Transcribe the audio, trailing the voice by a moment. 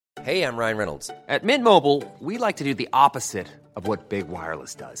Hey, I'm Ryan Reynolds. At Mint Mobile, we like to do the opposite of what Big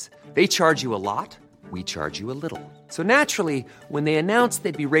Wireless does. They charge you a lot, we charge you a little. So naturally, when they announced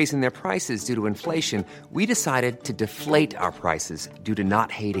they'd be raising their prices due to inflation, we decided to deflate our prices due to not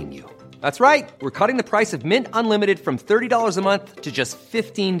hating you. That's right. We're cutting the price of Mint Unlimited from $30 a month to just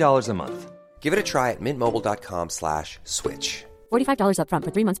 $15 a month. Give it a try at mintmobile.com/switch. $45 up front for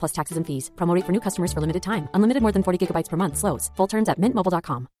 3 months plus taxes and fees. Promo rate for new customers for limited time. Unlimited more than 40 gigabytes per month. Slows full terms at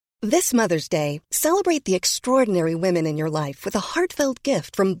mintmobile.com. This Mother's Day, celebrate the extraordinary women in your life with a heartfelt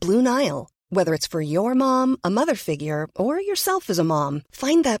gift from Blue Nile. Whether it's for your mom, a mother figure, or yourself as a mom,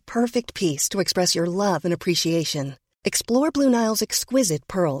 find that perfect piece to express your love and appreciation. Explore Blue Nile's exquisite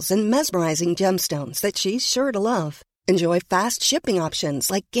pearls and mesmerizing gemstones that she's sure to love. Enjoy fast shipping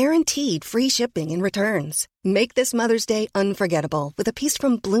options like guaranteed free shipping and returns. Make this Mother's Day unforgettable with a piece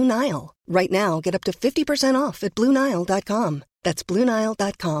from Blue Nile. Right now, get up to 50% off at BlueNile.com. That's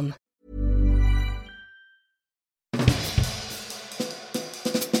BlueNile.com.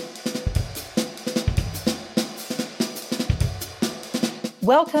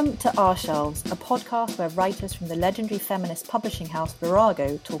 Welcome to Our Shelves, a podcast where writers from the legendary feminist publishing house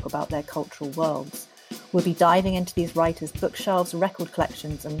Virago talk about their cultural worlds. We'll be diving into these writers' bookshelves, record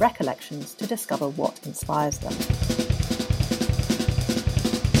collections and recollections to discover what inspires them.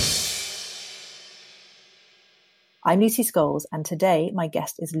 I'm Lucy Scholes, and today my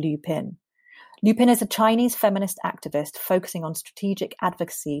guest is Lu Pin. Lu Pin is a Chinese feminist activist focusing on strategic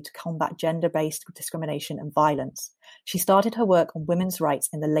advocacy to combat gender-based discrimination and violence. She started her work on women's rights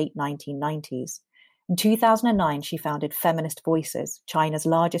in the late 1990s. In 2009, she founded Feminist Voices, China's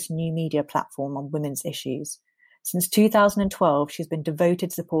largest new media platform on women's issues. Since 2012, she's been devoted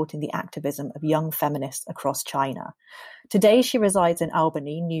to supporting the activism of young feminists across China. Today, she resides in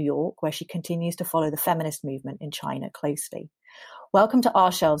Albany, New York, where she continues to follow the feminist movement in China closely. Welcome to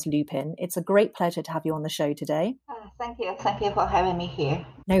Our Shelves, Lu Pin. It's a great pleasure to have you on the show today. Thank you. Thank you for having me here.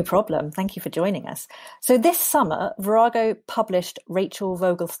 No problem. Thank you for joining us. So this summer, Virago published Rachel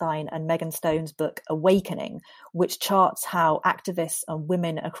Vogelstein and Megan Stone's book, Awakening, which charts how activists and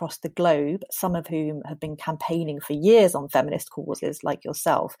women across the globe, some of whom have been campaigning for years on feminist causes like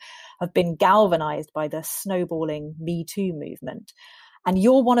yourself, have been galvanized by the snowballing Me Too movement. And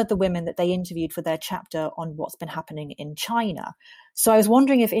you're one of the women that they interviewed for their chapter on what's been happening in China. So I was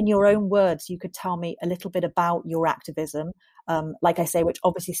wondering if in your own words, you could tell me a little bit about your activism, like I say, which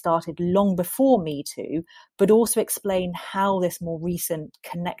obviously started long before Me Too, but also explain how this more recent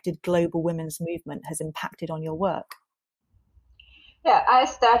connected global women's movement has impacted on your work. Yeah, I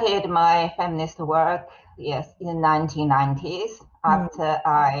started my feminist work, in the 1990s after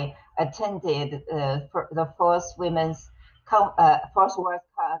I attended the first First World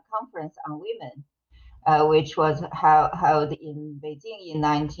Conference on Women, which was held in Beijing in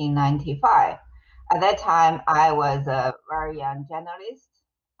 1995. At that time, I was a very young journalist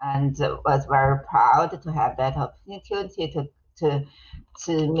and was very proud to have that opportunity to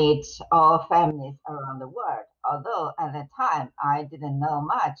meet all feminists around the world. Although at the time, I didn't know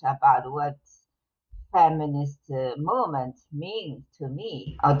much about what feminist movement means to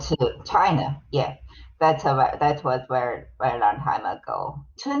me or to China. Yeah, that was very, very long time ago.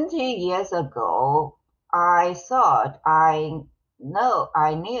 20 years ago, I thought I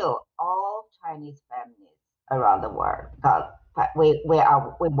knew all Chinese feminists around the world. But we were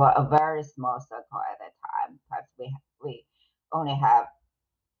a very small circle at that time. Perhaps we only have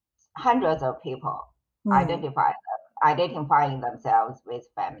hundreds of people identifying themselves with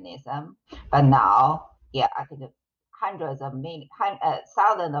feminism. But now, I think hundreds of millions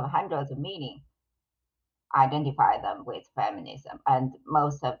identify them with feminism, and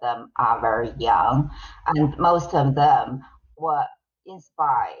most of them are very young, and most of them were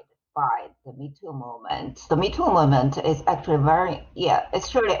inspired by the Me Too movement. The Me Too movement is actually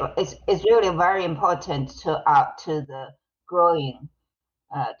it's really very important to the growing,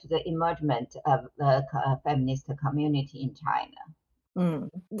 to the emergence of the feminist community in China.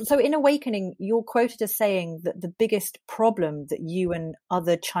 So in Awakening, you're quoted as saying that the biggest problem that you and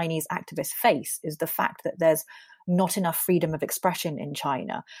other Chinese activists face is the fact that there's not enough freedom of expression in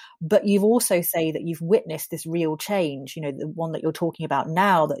China. But you've also say that you've witnessed this real change, the one that you're talking about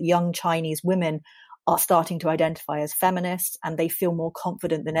now, that young Chinese women are starting to identify as feminists and they feel more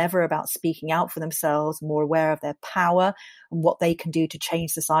confident than ever about speaking out for themselves, more aware of their power and what they can do to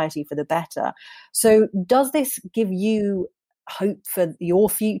change society for the better. So does this give you hope for your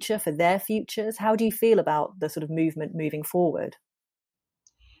future, for their futures? How do you feel about the sort of movement moving forward?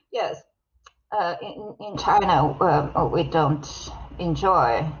 Yes. In China, we don't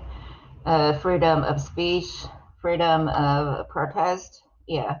enjoy freedom of speech, freedom of protest.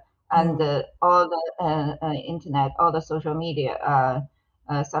 Yeah, and all the internet, all the social media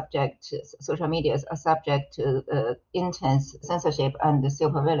social media are subject to intense censorship and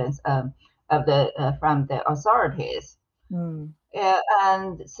surveillance of from the authorities.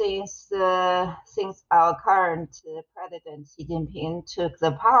 And since our current president Xi Jinping took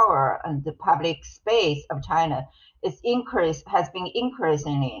the power, and the public space of China has been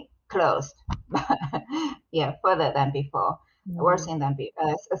increasingly closed, further than before, worsening than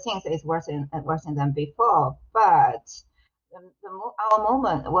things is worsening than before. But our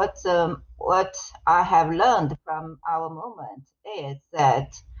movement, what I have learned from our movement is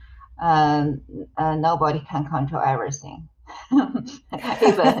that nobody can control everything.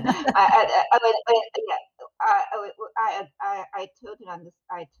 Even I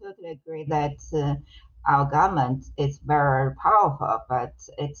totally agree that our government is very powerful, but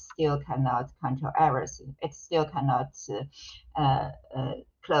it still cannot control everything. It still cannot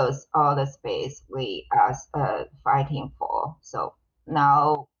close all the space we are fighting for. So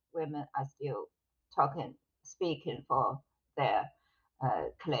now women are still speaking for their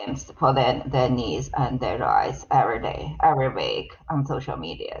claims, for their needs and their rights every day, every week on social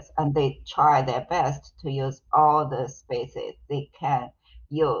media. And they try their best to use all the spaces they can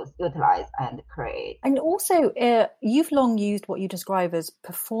utilize and create. And also, you've long used what you describe as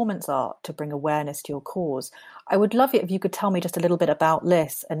performance art to bring awareness to your cause. I would love it if you could tell me just a little bit about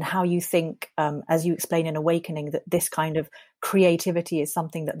this and how you think, as you explain in Awakening, that this kind of creativity is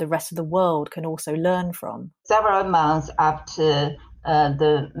something that the rest of the world can also learn from. Several months after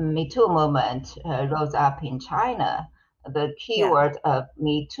the Me Too movement rose up in China, the keyword of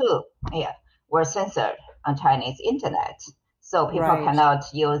Me Too were censored on Chinese internet. So people cannot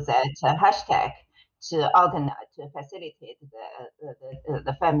use that hashtag to organize, to facilitate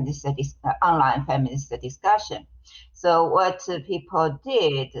the feminist online feminist discussion. So what people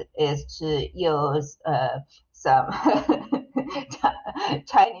did is to use some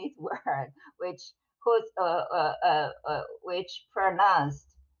Chinese word which pronounced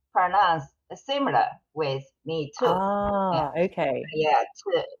similar with Me Too. Okay. Yeah,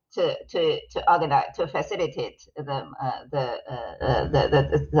 to organize, to facilitate the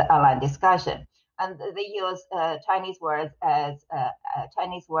online discussion, and they use Chinese words as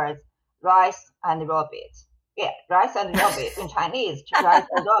rice and rabbit. Yeah, rice and rabbit in Chinese, rice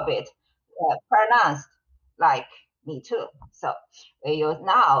and rabbit pronounced like Me Too. So we use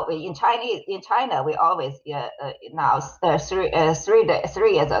now in China we always now 3 years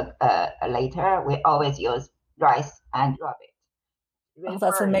later we always use rice and rabbit. Oh,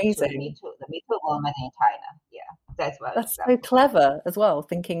 that's amazing. The Me Too movement in China. Yeah, that's so clever as well.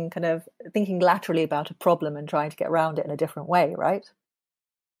 Thinking laterally about a problem and trying to get around it in a different way, right?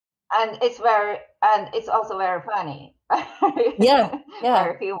 And it's also very funny. Yeah.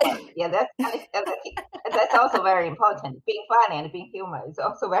 Very humorous. Yeah, that's also very important. Being funny and being humorous is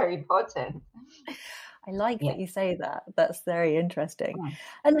also very important. I like that you say that. That's very interesting.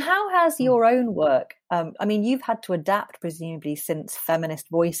 And how has your own work, you've had to adapt presumably since Feminist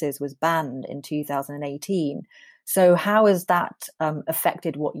Voices was banned in 2018. So how has that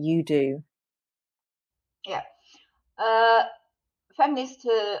affected what you do? Yeah. Feminist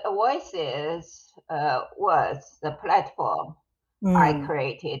Voices was the platform I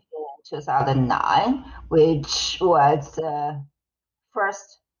created in 2009, which was the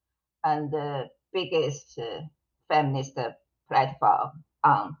first and the biggest feminist platform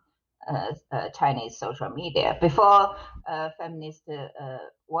on Chinese social media. Before Feminist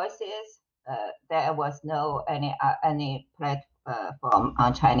Voices, there was no any platform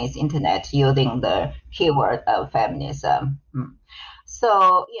on Chinese internet using the keyword of feminism.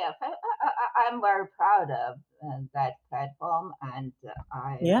 So I'm very proud of that platform, and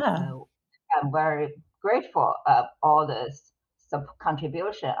I'm very grateful of all the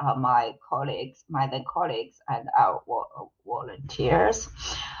contribution of my then colleagues and our volunteers.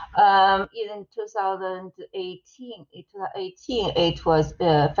 In 2018, it was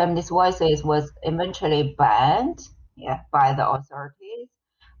Feminist Voices was eventually banned by the authorities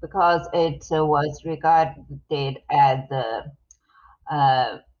because it was regarded as the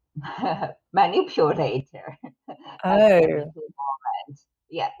manipulator.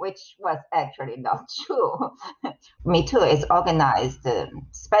 Which was actually not true. Me Too is organized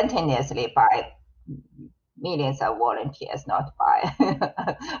spontaneously by millions of volunteers, not by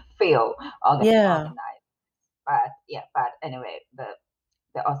few organized. But anyway, the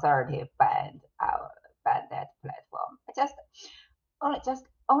authority banned that platform.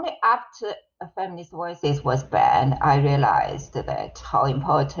 Only after Feminist Voices was banned, I realized that how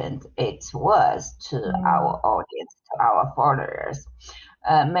important it was to our audience, to our followers.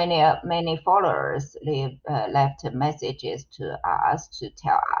 many followers left messages to us to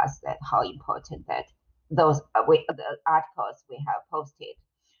tell us that how important that the articles we have posted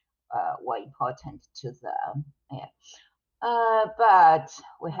were important to them. Yeah. But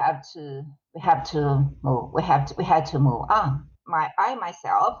we had to move on. I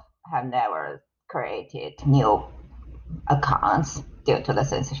myself have never created new accounts due to the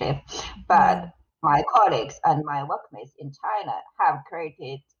censorship, but my colleagues and my workmates in China have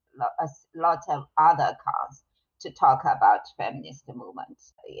created a lot of other accounts to talk about feminist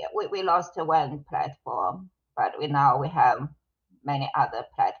movements. Yeah, we lost one platform, but we have many other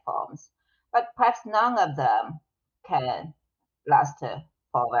platforms. But perhaps none of them can last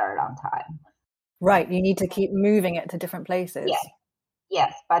for a very long time. Right, you need to keep moving it to different places.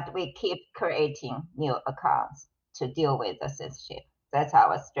 Yes, but we keep creating new accounts to deal with the censorship. That's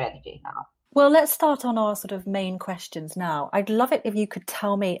our strategy now. Well, let's start on our sort of main questions now. I'd love it if you could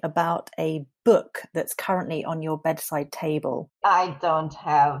tell me about a book that's currently on your bedside table. I don't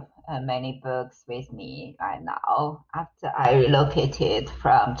have many books with me right now. After I relocated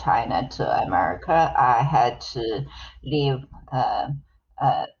from China to America, I had to leave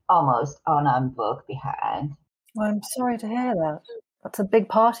almost all one book behind. Well, I'm sorry to hear that. That's a big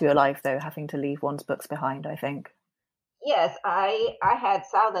part of your life, though, having to leave one's books behind, I think. Yes, I had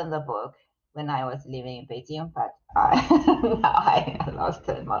thousands of books when I was living in Beijing, but I lost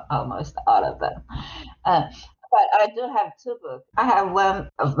almost all of them. But I do have two books. I have one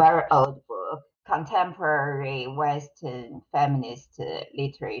very old book, Contemporary Western Feminist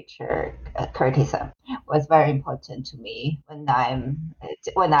Literature Criticism. Was very important to me when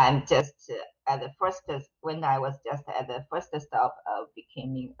I'm just at the first when I was just at the first stop of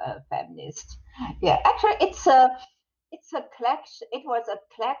becoming a feminist. Yeah, actually, it's a collection. It was a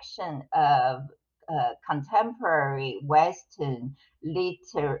collection of contemporary Western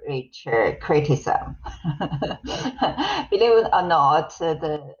literature criticism. Believe it or not,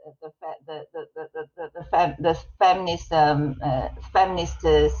 the feminist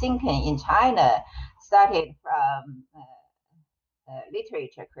thinking in China started from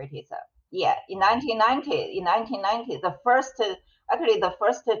literature criticism. Yeah, in 1990, the first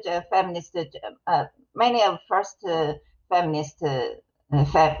feminist, many of feminist,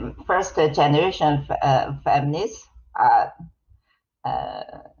 first generation feminists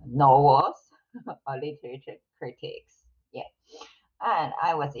novels or literature critics. Yeah, and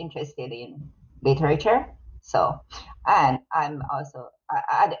I was interested in literature, so and I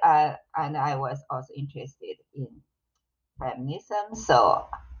was also interested in feminism. So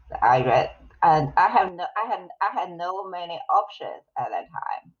I read, and I had no many options at that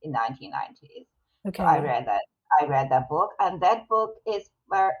time in 1990s. Okay. So I read that book, and that book was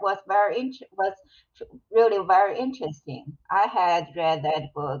really very interesting. I had read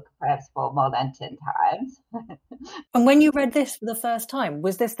that book perhaps for more than 10 times. And when you read this for the first time,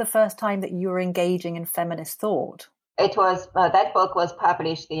 was this the first time that you were engaging in feminist thought? It was that book was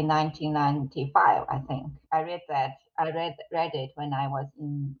published in 1995, I think. I read it when I was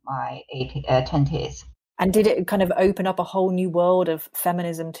in my 20s. And did it kind of open up a whole new world of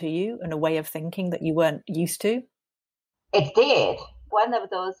feminism to you and a way of thinking that you weren't used to? It did. One of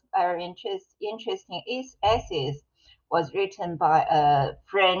those very interesting essays was written by a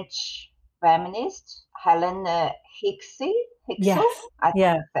French feminist, Helene Hixel. Yes.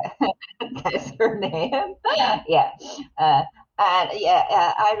 That's her name. Yeah.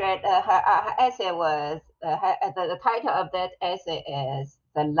 I read her essay was the title of that essay is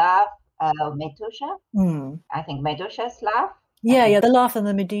The Laugh of Medusa. I think Medusa's laugh. Yeah, the Laugh of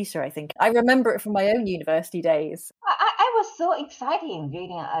the Medusa, I think. I remember it from my own university days. I was so excited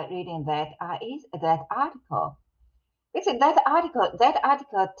reading that article. Because that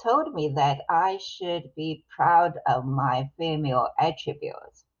article told me that I should be proud of my female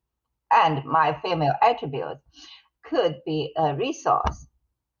attributes, and my female attributes could be a resource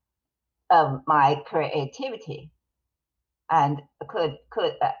of my creativity, and could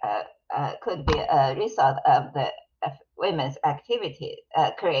be a resource of the women's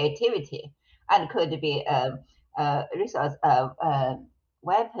creativity, and could be a resource of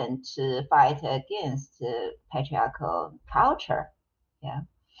weapon to fight against patriarchal culture. Yeah,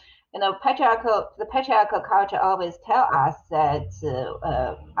 the patriarchal culture always tell us that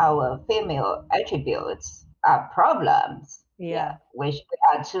our female attributes are problems. Yeah, which we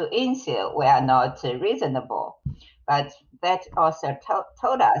are too insular, we are not reasonable. But that also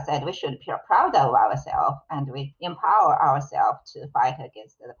told us that we should be proud of ourselves, and we empower ourselves to fight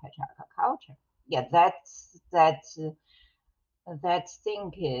against the patriarchal culture. Yeah, that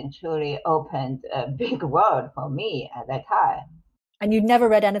thinking truly opened a big world for me at that time. And you'd never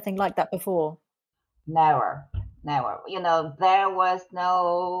read anything like that before? Never. There was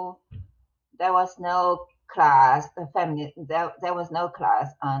no class, there was no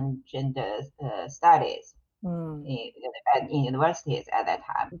class on gender studies at universities at that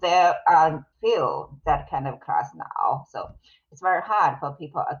time. There are few that kind of class now, so it's very hard for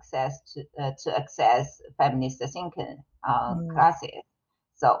people to access feminist thinking classes.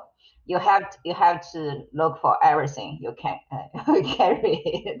 So you have to look for everything you can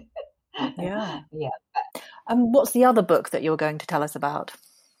read. Yeah. Yeah. And what's the other book that you're going to tell us about?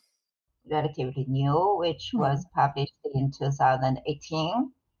 Relatively new, which was published in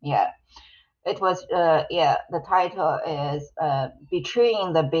 2018. Yeah. It was, the title is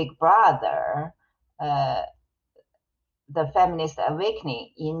Betraying the Big Brother, The Feminist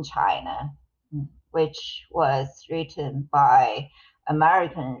Awakening in China, which was written by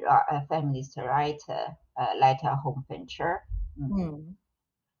American feminist writer Letta Holmes-Fincher.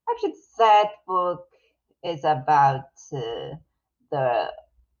 Actually, that book is about the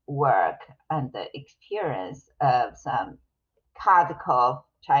work and the experience of some hardcore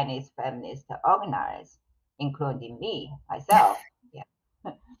Chinese feminist organizers, including myself. Yeah.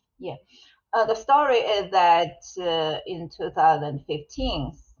 Yeah. The story is that in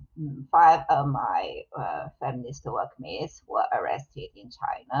 2015, 5 of my feminist workmates were arrested in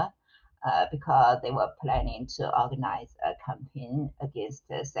China because they were planning to organize a campaign against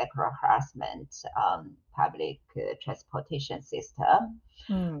sexual harassment on public transportation system.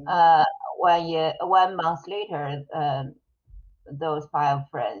 1 month later, those 5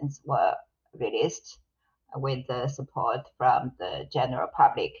 friends were released with the support from the general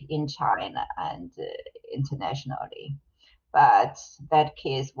public in China and internationally. But that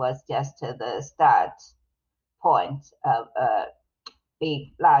case was just the start point of a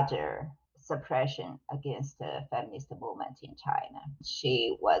larger suppression against the feminist movement in China.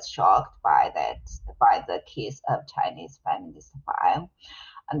 She was shocked by the case of Chinese feminist file,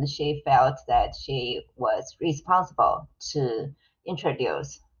 and she felt that she was responsible to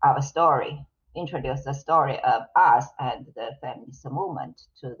introduce the story of us and the feminist movement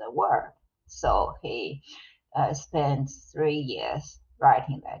to the world. So he spent 3 years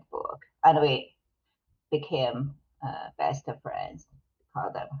writing that book, and we became best friends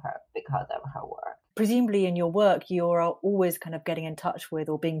because of her work. Presumably in your work, you're always kind of getting in touch with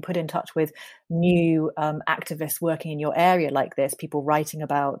or being put in touch with new activists working in your area like this, people writing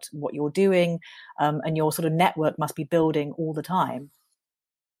about what you're doing, and your sort of network must be building all the time.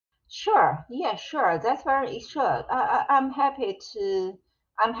 Sure. Yeah, sure. That's very sure. I'm very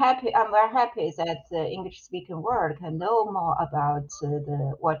happy that the English-speaking world can know more about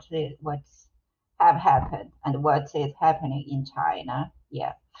what's have happened and what is happening in China.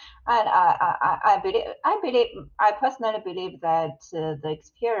 Yeah, and I personally believe that the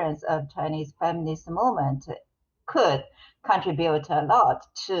experience of Chinese feminist movement could contribute a lot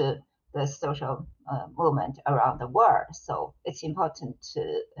to the social movement around the world. So it's important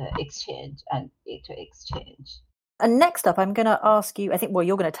to exchange. And next up, I'm going to ask you,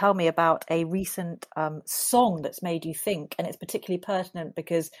 you're going to tell me about a recent song that's made you think, and it's particularly pertinent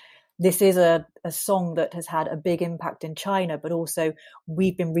because this is a song that has had a big impact in China, but also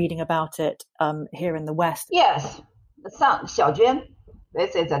we've been reading about it here in the West. Yes, the song Xiaojuan.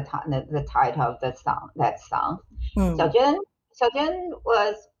 This is the title of the song. That song. Xiaojuan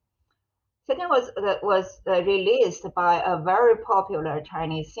was released by a very popular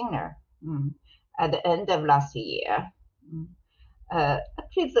Chinese singer at the end of last year.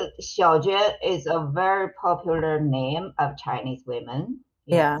 Actually, Xiaojuan is a very popular name of Chinese women.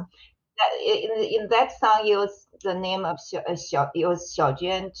 Yeah. In that song, use the name of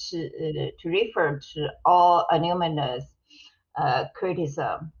Xiaojuan to refer to all anonymous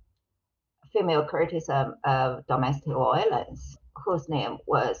female criticism of domestic violence, whose name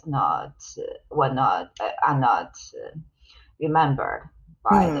are not remembered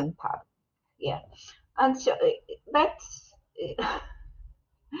by the public. Yeah, and so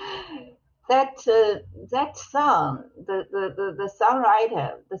that song, the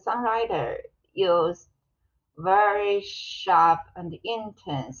songwriter used very sharp and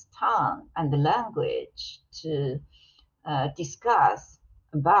intense tone and language to discuss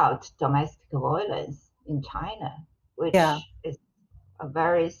about domestic violence in China, which is a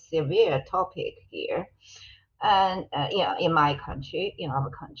very severe topic here, and in our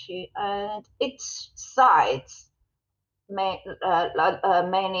country, and it cites many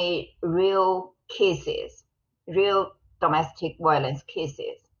real domestic violence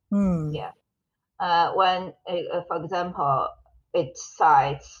cases. Yeah. When, for example, it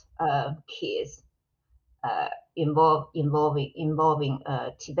cites a case involving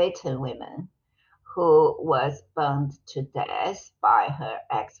Tibetan woman who was burned to death by her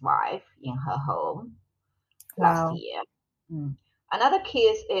ex-wife in her home last year. Another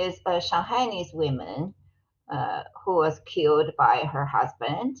case is a Shanghainese woman who was killed by her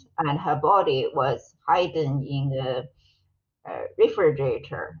husband, and her body was hidden in a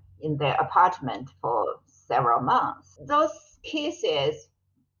refrigerator in their apartment for several months. Those cases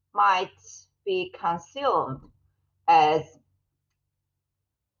might be consumed as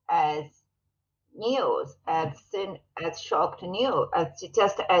news, as shocked news,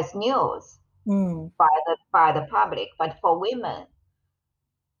 just as news by the public. But for women,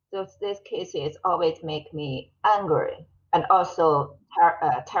 these cases always make me angry and also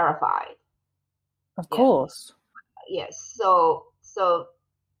terrified. Of course. Yes. So,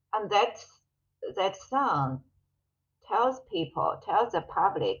 and that song tells the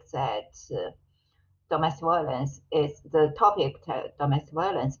public that domestic violence is the topic. Domestic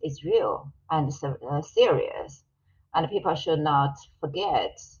violence is real and serious, and people should not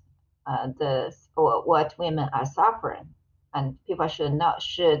forget what women are suffering, and people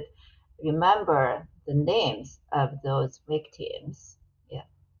should remember the names of those victims.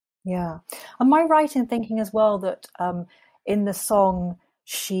 Yeah. Am I right in thinking as well that in the song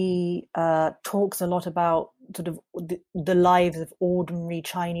she talks a lot about sort of the lives of ordinary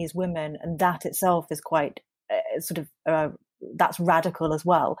Chinese women, and that itself is quite that's radical as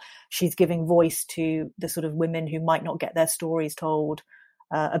well. She's giving voice to the sort of women who might not get their stories told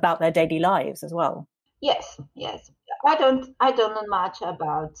about their daily lives as well. Yes. I don't know much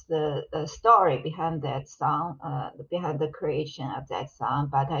about the story behind that song, behind the creation of that song,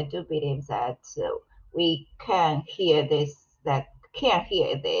 but I do believe that we can hear it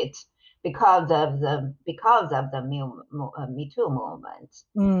because of the Me Too movement.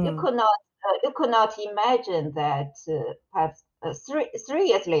 You could not imagine that perhaps 3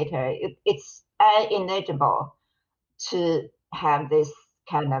 years later it's ineligible to have this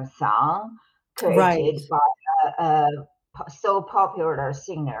kind of song created by a so popular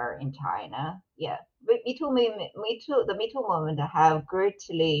singer in China. Yeah, the Me Too movement have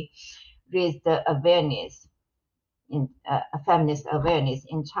greatly raised the awareness in feminist awareness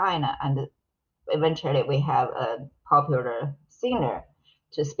in China, and eventually we have a popular singer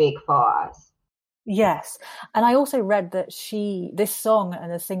to speak for us. Yes, and I also read that this song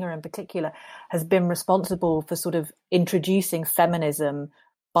and the singer in particular has been responsible for sort of introducing feminism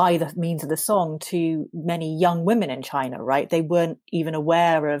by the means of the song to many young women in China, right? They weren't even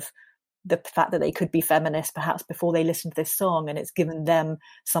aware of the fact that they could be feminists perhaps before they listened to this song, and it's given them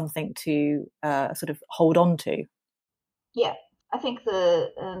something to sort of hold on to. Yeah, I think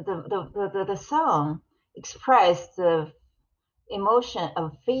the song expressed the emotion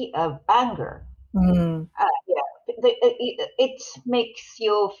of anger. It makes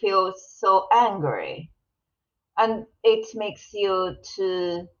you feel so angry, and it makes you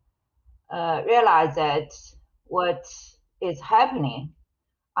to realize that what is happening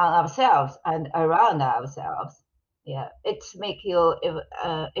on ourselves and around ourselves. Yeah, it makes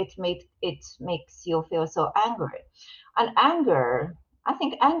you feel so angry, and anger. I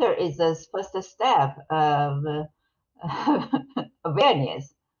think anger is the first step of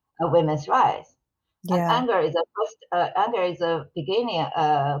awareness of women's rights. Yeah. And anger is a beginning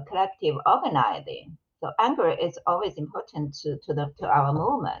of collective organizing. So anger is always important to our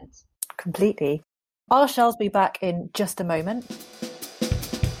movement. Completely. I shall be back in just a moment.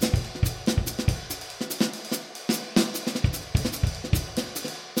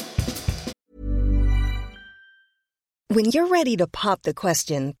 When you're ready to pop the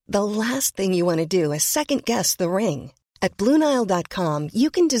question, the last thing you want to do is second-guess the ring. At BlueNile.com, you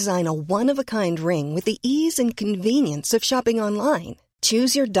can design a one-of-a-kind ring with the ease and convenience of shopping online.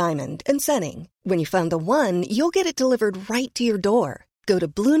 Choose your diamond and setting. When you find the one, you'll get it delivered right to your door. Go to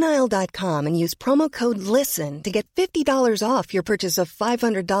BlueNile.com and use promo code LISTEN to get $50 off your purchase of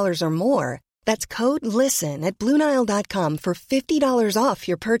 $500 or more. That's code LISTEN at BlueNile.com for $50 off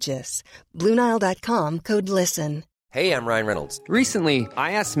your purchase. BlueNile.com, code LISTEN. Hey, I'm Ryan Reynolds. Recently,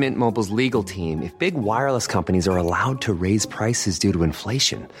 I asked Mint Mobile's legal team if big wireless companies are allowed to raise prices due to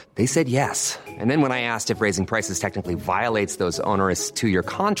inflation. They said yes. And then when I asked if raising prices technically violates those onerous 2-year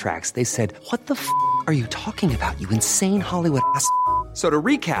contracts, they said, "What the f*** are you talking about, you insane Hollywood ass?" So to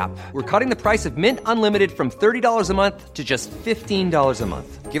recap, we're cutting the price of Mint Unlimited from $30 a month to just $15 a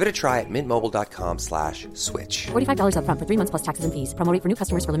month. Give it a try at mintmobile.com/switch. $45 up front for 3 months plus taxes and fees. Promo rate for new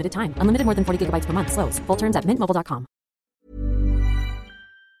customers for limited time. Unlimited more than 40 gigabytes per month. Slows full terms at mintmobile.com.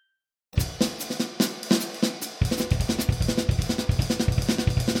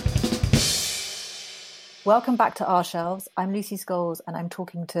 Welcome back to Our Shelves. I'm Lucy Scholes, and I'm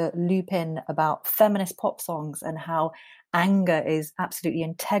talking to Lu Pin about feminist pop songs and how anger is absolutely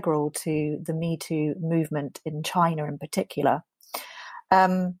integral to the Me Too movement in China in particular.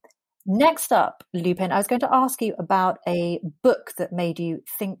 Next up, Lu Pin, I was going to ask you about a book that made you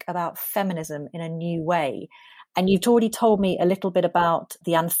think about feminism in a new way. And you've already told me a little bit about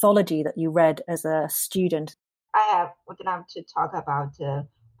the anthology that you read as a student. Would love to talk about a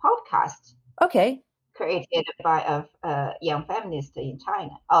podcast. Okay. Created by a young feminist in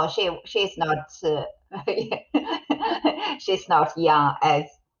China. Oh, she's not she's not young as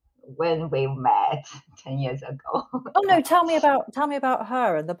when we met 10 years ago. Oh no, tell me about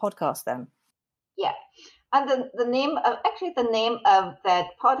her and the podcast then. Yeah, and the name of that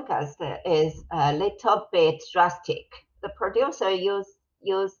podcast is a little bit drastic. The producer uses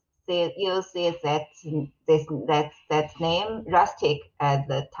that name rustic as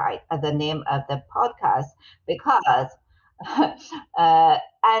the name of the podcast because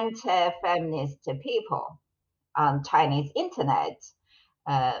anti-feminist people on Chinese internet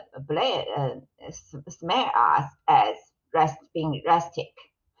smear us as being rustic.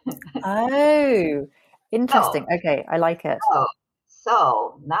 Oh, interesting. Okay, I like it.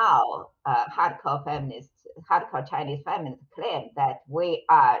 So now hardcore Chinese feminists claim that we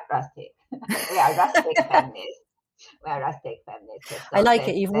are rustic. We are rustic feminists. We are rustic feminists. So I like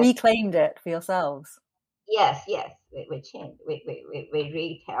it. You've reclaimed it for yourselves. Yes. We changed. We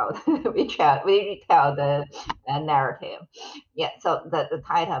retell the narrative. Yeah. So the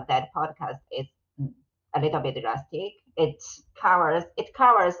title of that podcast is a little bit rustic. It covers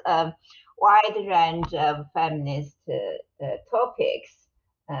a wide range of feminist topics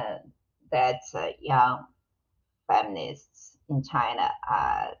that young feminists in China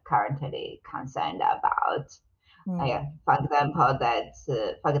are currently concerned about.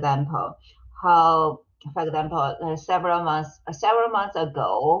 For example, several months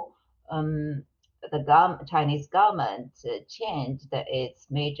ago, the Chinese government changed its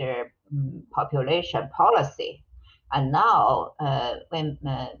major population policy, and now when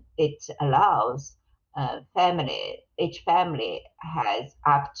it allows each family has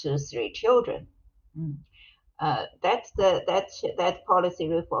up to 3 children. That policy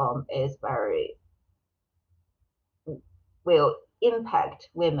reform is will impact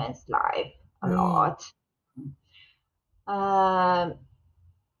women's life a lot.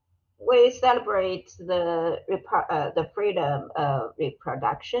 We celebrate the freedom of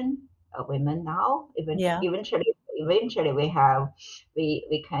reproduction of women now. Eventually,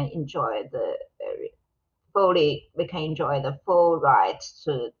 we can enjoy the full right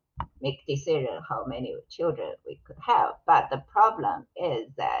to make decision how many children we could have. But the problem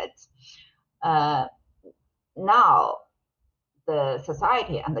is that now the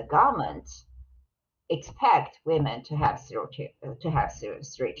society and the government expect women to have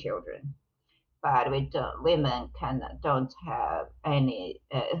 3 children, but women don't have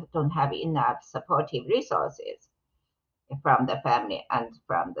enough supportive resources from the family and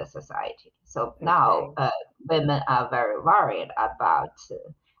from the society. So now women are very worried about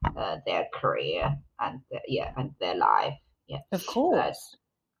their career and their life. Yeah, of course.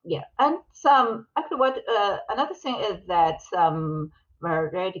 And another thing is that some very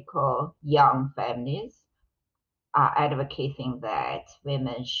radical young feminists are advocating that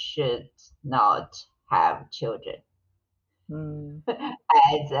women should not have children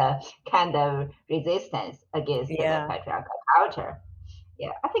as a kind of resistance against the patriarchal culture.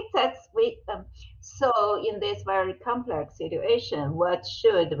 Yeah, I think that's so in this very complex situation, what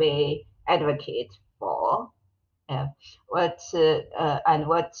should we advocate for? What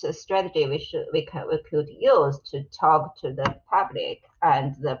strategy we could use to talk to the public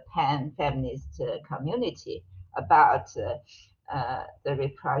and the pan-feminist community about the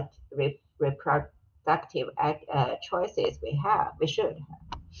reproductive choices we should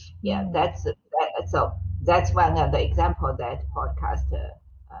have. That's one of the examples that podcast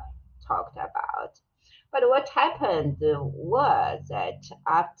talked about. But what happened was that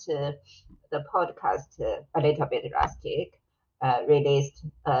after the podcast, A Little Bit Rustic, released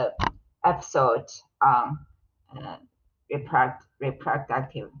an episode on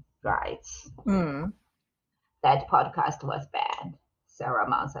reproductive rights. That podcast was banned several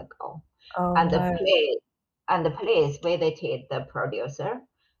months ago. The police visited the producer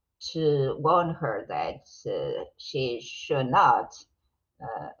to warn her that she should not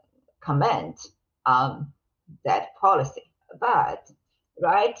comment on that policy. But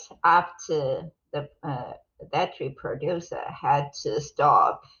right after the battery producer had to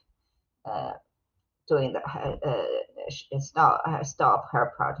stop doing stop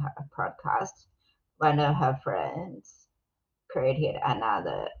her podcast one of her friends created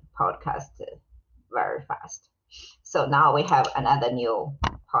another podcast very fast. So now we have another new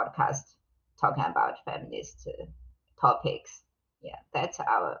podcast talking about feminist topics. Yeah, that's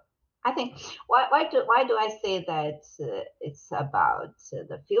I think why do I say that it's about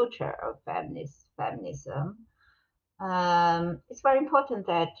the future of feminism? It's very important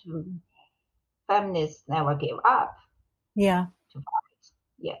that feminists never give up. Yeah. To fight.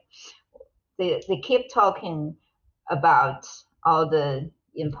 Yeah, they keep talking about all the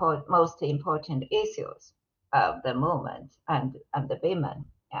most important issues of the movement and the women,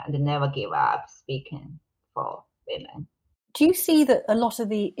 and never give up speaking for women. Do you see that a lot of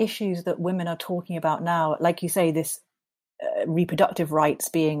the issues that women are talking about now, like you say, this reproductive rights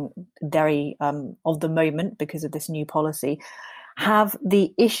being very of the moment because of this new policy, have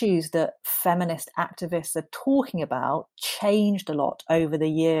the issues that feminist activists are talking about changed a lot over the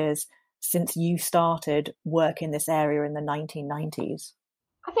years since you started work in this area in the 1990s?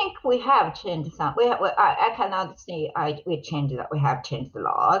 I think we have changed some. I cannot say we changed. We have changed a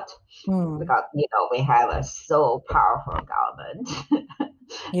lot because we have a so powerful government.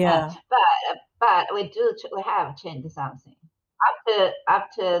 Yeah, but we have changed something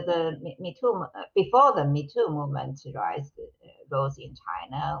after the Me Too, before the Me Too movement rose in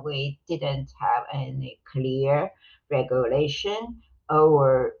China. We didn't have any clear regulation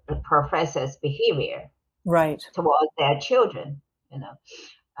over the professors' behavior right towards their children.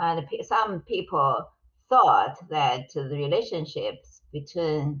 And some people thought that the relationships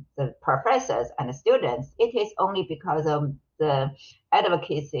between the professors and the students, it is only because of the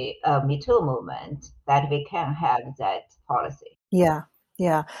advocacy of Me Too movement that we can have that policy. Yeah.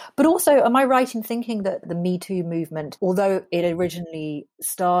 But also, am I right in thinking that the Me Too movement, although it originally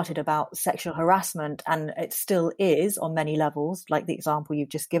started about sexual harassment, and it still is on many levels, like the example you've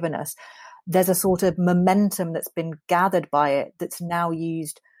just given us, there's a sort of momentum that's been gathered by it that's now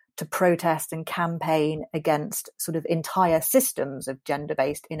used to protest and campaign against sort of entire systems of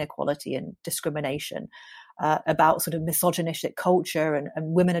gender-based inequality and discrimination, about sort of misogynistic culture, and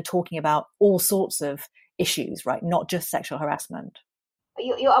women are talking about all sorts of issues, right? Not just sexual harassment.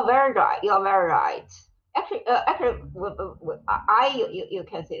 You are very right. You are very right. Actually, you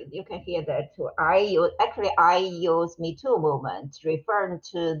can hear that too. I use Me Too movement referring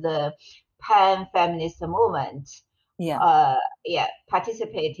to the pan-feminist movement. Yeah.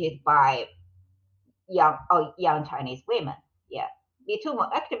 Participated by young Chinese women. Yeah, Me Too.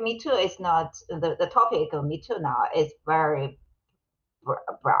 Actually, Me Too is not the topic of Me Too now is very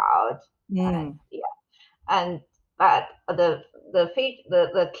broad. But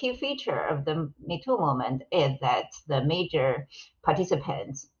the key feature of the Me Too movement is that the major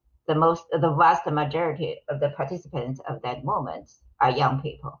participants, the vast majority of the participants of that movement are young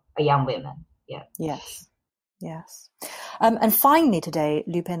people, are young women. Yeah. Yes. And finally today,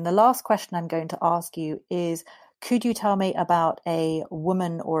 Lupin, the last question I'm going to ask you is, could you tell me about a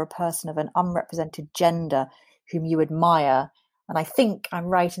woman or a person of an unrepresented gender whom you admire? And I think I'm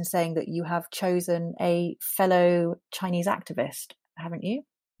right in saying that you have chosen a fellow Chinese activist, haven't you?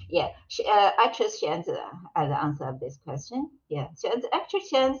 Yeah, actress Xian Zi as the answer of this question. Yeah,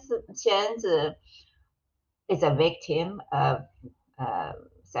 Xian Zi is a victim of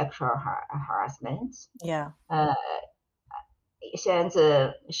sexual harassment. Yeah. Xian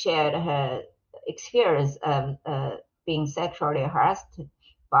Zi shared her experience of being sexually harassed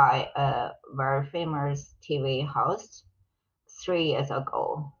by a very famous TV host 3 years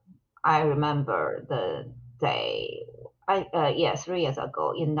ago. I remember the day. 3 years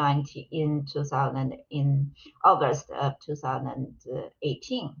ago in August of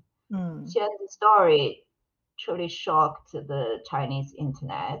 2018. Xian's story truly shocked the Chinese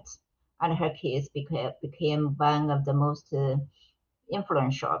internet, and her case became one of the most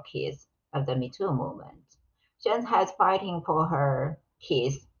influential cases of the Me Too movement. Xian has fighting for her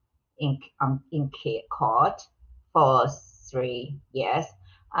case in court for 3 years,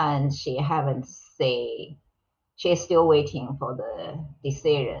 and she's still waiting for the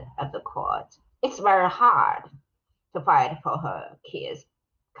decision of the court. It's very hard to fight for her case,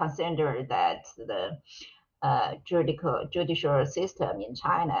 considering that the judicial system in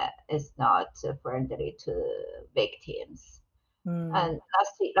China is not friendly to victims. And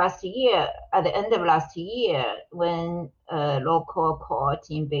last year, at the end of last year, when a local court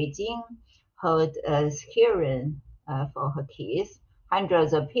in Beijing held a hearing for her case,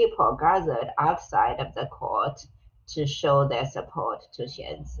 hundreds of people gathered outside of the court to show their support to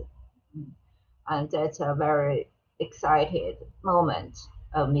Xian Zi. And that's a very excited moment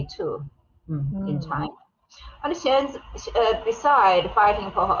of Me Too in China. And Xian Zi, besides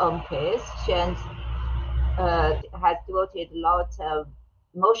fighting for her own case, Xian Zi has devoted a lot of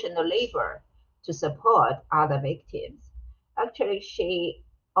emotional labor to support other victims. Actually, she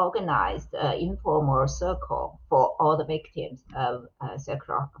organized an informal circle for all the victims of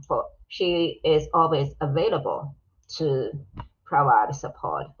sexual assault. She is always available to provide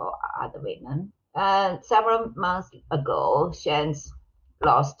support for other women. And several months ago, Shan's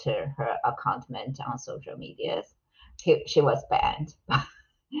lost her account on social media. She was banned.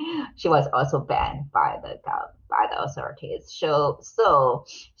 She was also banned by the authorities. So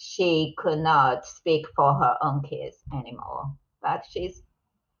she could not speak for her own kids anymore. But she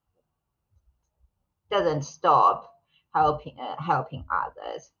doesn't stop helping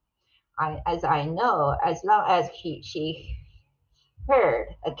others. As I know, as long as she heard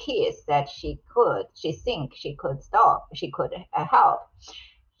a case that she think she could stop, she could help.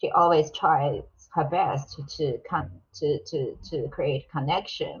 She always tries her best to create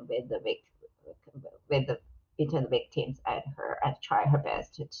connection with between the victims and her, and try her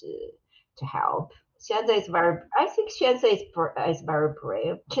best to help. Xuanzi is I think Xuanzi is very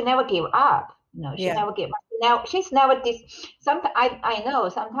brave. She never gave up. She never gave up. Now she's never I know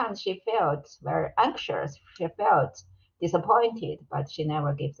sometimes she felt very anxious. She felt disappointed, but she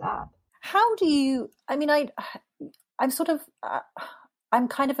never gives up. How do you? I mean, I'm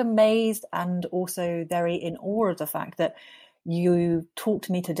kind of amazed and also very in awe of the fact that you talked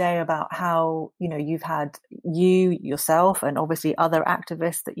to me today about how, you've had yourself and obviously other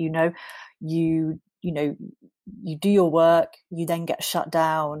activists that you do your work, you then get shut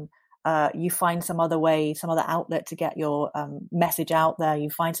down, you find some other way, some other outlet to get your message out there, you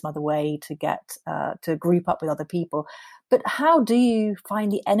find some other way to get to group up with other people. But how do you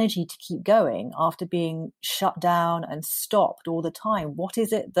find the energy to keep going after being shut down and stopped all the time? What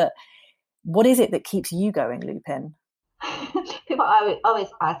is it that keeps you going, Lu Pin? People always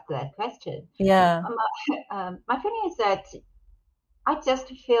ask that question. Yeah. My feeling is that I just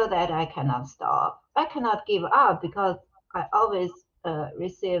feel that I cannot stop. I cannot give up because I always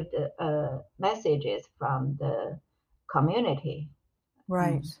received messages from the community.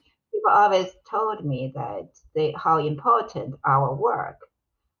 Right. People always told me that how important our work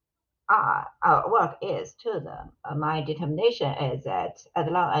is to them. My determination is that as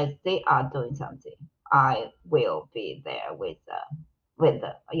long as they are doing something, I will be there with them.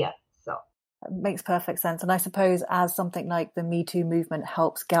 So it makes perfect sense. And I suppose as something like the Me Too movement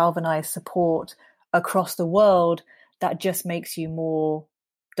helps galvanize support across the world, that just makes you more.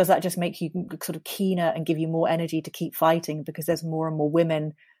 Does that just make you sort of keener and give you more energy to keep fighting because there's more and more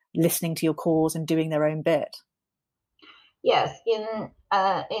women listening to your cause and doing their own bit? Yes, in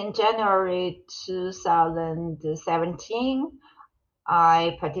January 2017,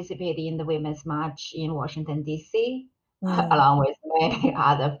 I participated in the Women's March in Washington, D.C., along with many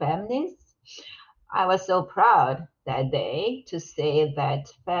other feminists. I was so proud that day to say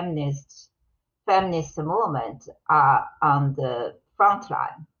that feminist movement are on the front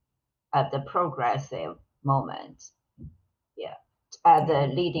line of the progressive movement. Yeah,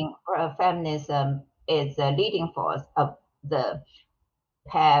 the leading feminism is the leading force of the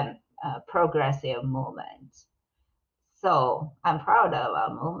progressive movement. So I'm proud of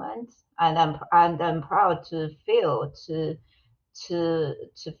our movement, and I'm proud to feel the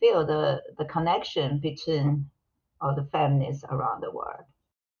connection between all the feminists around the world.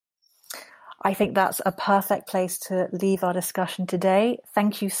 I think that's a perfect place to leave our discussion today.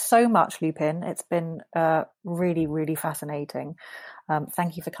 Thank you so much, Lu Pin. It's been really, really fascinating.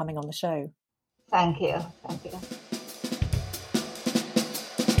 Thank you for coming on the show. Thank you. Thank you.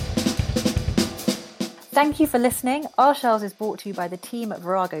 Thank you for listening. Our Shelves is brought to you by the team at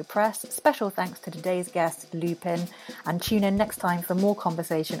Virago Press. Special thanks to today's guest, Lu Pin, and tune in next time for more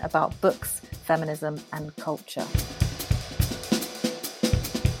conversation about books, feminism, and culture.